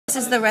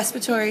This is the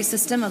respiratory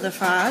system of the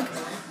frog.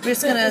 We're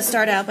just going to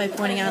start out by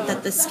pointing out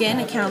that the skin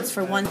accounts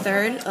for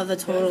 1/3 of the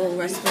total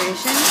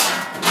respiration.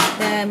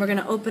 Then we're going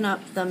to open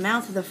up the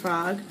mouth of the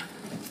frog,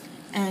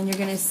 and you're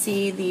going to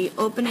see the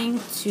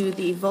opening to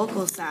the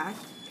vocal sac,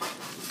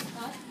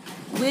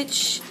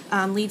 which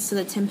leads to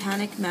the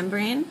tympanic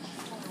membrane,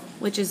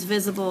 which is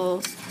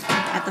visible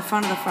at the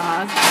front of the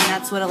frog, and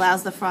that's what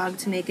allows the frog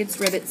to make its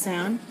ribbit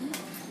sound.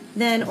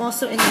 Then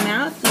also in the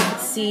mouth you can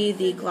see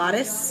the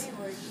glottis,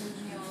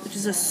 which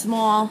is a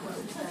small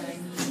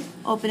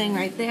opening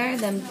right there.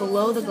 Then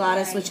below the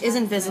glottis, which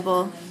isn't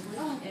visible,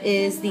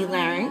 is the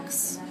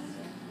larynx.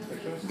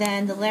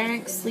 Then the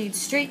larynx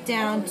leads straight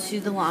down to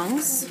the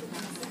lungs.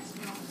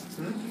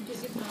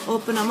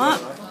 Open them up.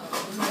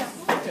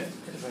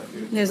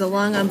 There's a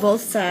lung on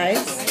both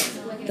sides.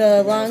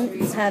 The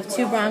lungs have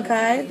two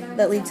bronchi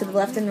that lead to the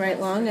left and right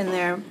lung, and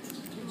they're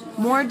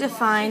more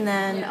defined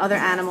than other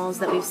animals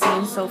that we've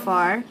seen so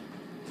far.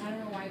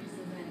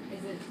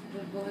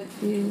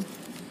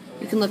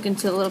 You can look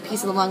into a little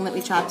piece of the lung that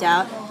we chopped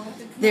out.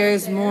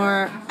 There's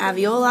more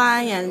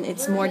alveoli, and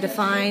it's more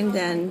defined,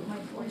 and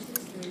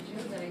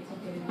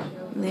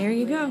there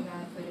you go.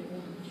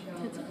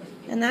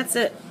 And that's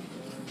it.